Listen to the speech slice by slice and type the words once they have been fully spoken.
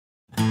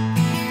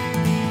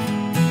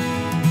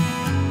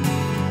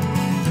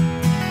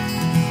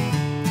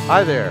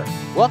Hi there.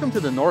 Welcome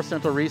to the North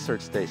Central Research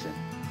Station.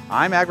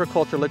 I'm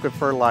Agriculture Liquid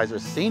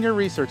Fertilizer's Senior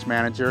Research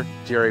Manager,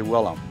 Jerry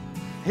Willem.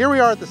 Here we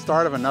are at the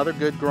start of another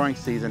good growing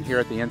season here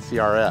at the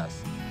NCRS.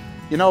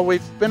 You know,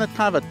 we've been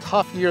kind of a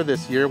tough year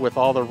this year with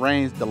all the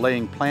rains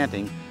delaying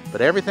planting,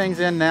 but everything's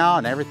in now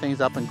and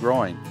everything's up and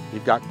growing.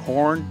 You've got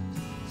corn,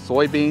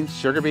 soybeans,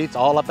 sugar beets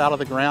all up out of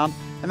the ground,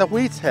 and the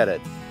wheat's headed.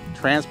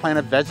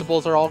 Transplanted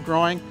vegetables are all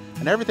growing,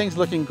 and everything's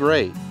looking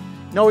great.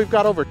 You know, we've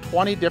got over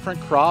 20 different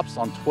crops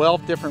on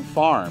 12 different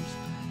farms,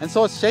 and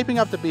so it's shaping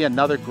up to be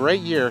another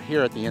great year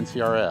here at the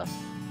NCRS.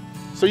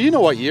 So you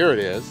know what year it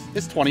is.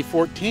 It's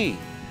 2014.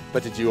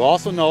 But did you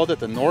also know that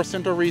the North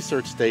Central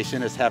Research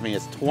Station is having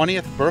its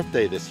 20th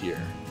birthday this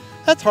year?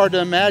 That's hard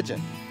to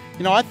imagine.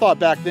 You know, I thought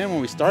back then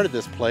when we started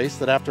this place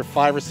that after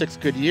 5 or 6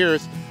 good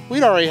years,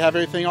 we'd already have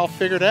everything all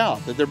figured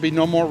out, that there'd be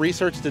no more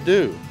research to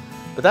do.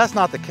 But that's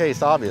not the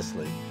case,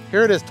 obviously.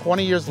 Here it is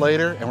 20 years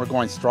later, and we're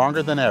going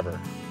stronger than ever.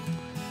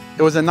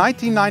 It was in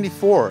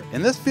 1994,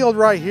 in this field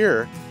right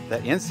here,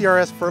 that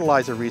NCRS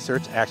fertilizer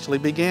research actually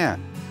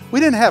began. We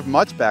didn't have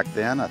much back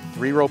then, a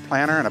 3-row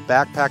planter and a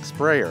backpack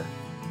sprayer,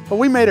 but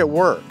we made it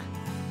work.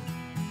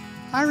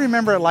 I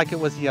remember it like it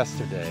was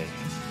yesterday.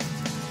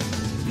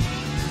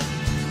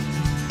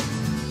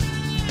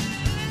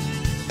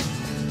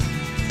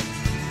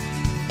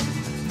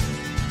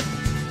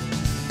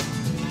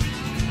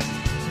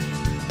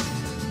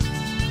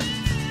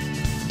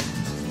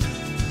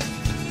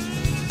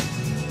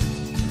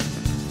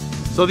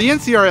 So the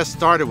NCRS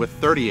started with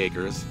 30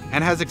 acres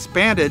and has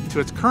expanded to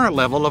its current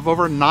level of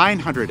over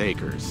 900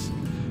 acres.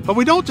 But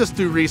we don't just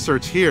do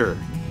research here.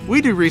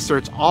 We do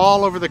research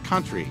all over the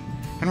country,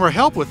 and we're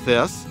helped with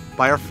this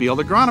by our field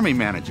agronomy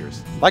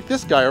managers, like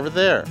this guy over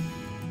there.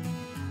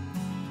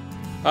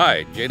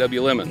 Hi,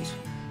 J.W. Lemons,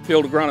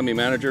 field agronomy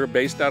manager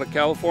based out of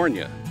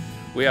California.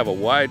 We have a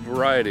wide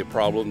variety of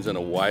problems in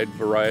a wide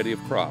variety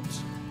of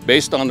crops.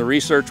 Based on the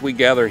research we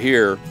gather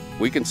here,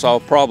 we can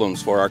solve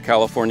problems for our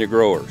California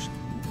growers.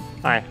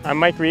 Hi, I'm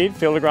Mike Reed,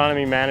 Field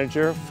Agronomy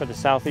Manager for the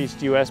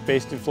Southeast U.S.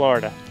 based in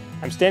Florida.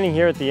 I'm standing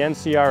here at the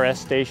NCRS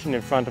station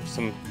in front of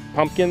some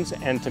pumpkins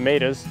and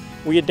tomatoes.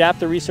 We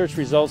adapt the research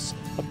results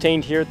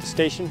obtained here at the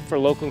station for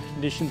local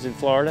conditions in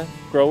Florida.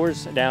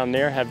 Growers down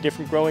there have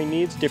different growing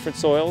needs, different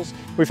soils.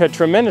 We've had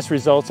tremendous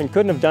results and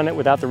couldn't have done it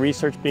without the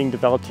research being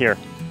developed here.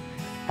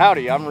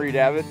 Howdy, I'm Reed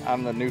Abbott.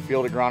 I'm the new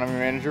Field Agronomy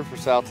Manager for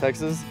South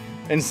Texas.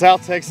 In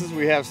South Texas,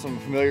 we have some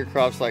familiar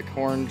crops like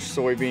corn,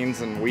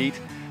 soybeans, and wheat.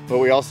 But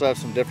we also have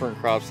some different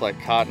crops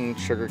like cotton,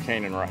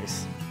 sugarcane, and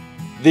rice.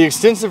 The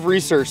extensive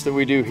research that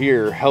we do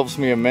here helps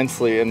me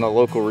immensely in the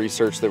local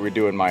research that we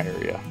do in my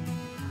area.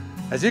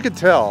 As you can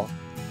tell,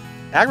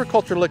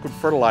 Agriculture Liquid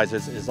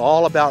Fertilizers is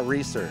all about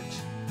research.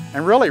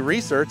 And really,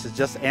 research is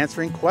just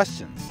answering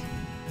questions.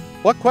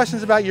 What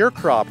questions about your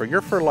crop or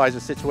your fertilizer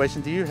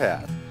situation do you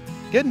have?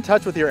 Get in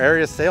touch with your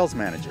area sales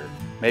manager.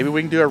 Maybe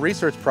we can do a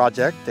research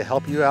project to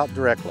help you out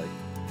directly.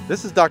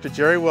 This is Dr.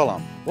 Jerry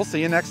Willem. We'll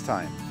see you next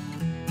time.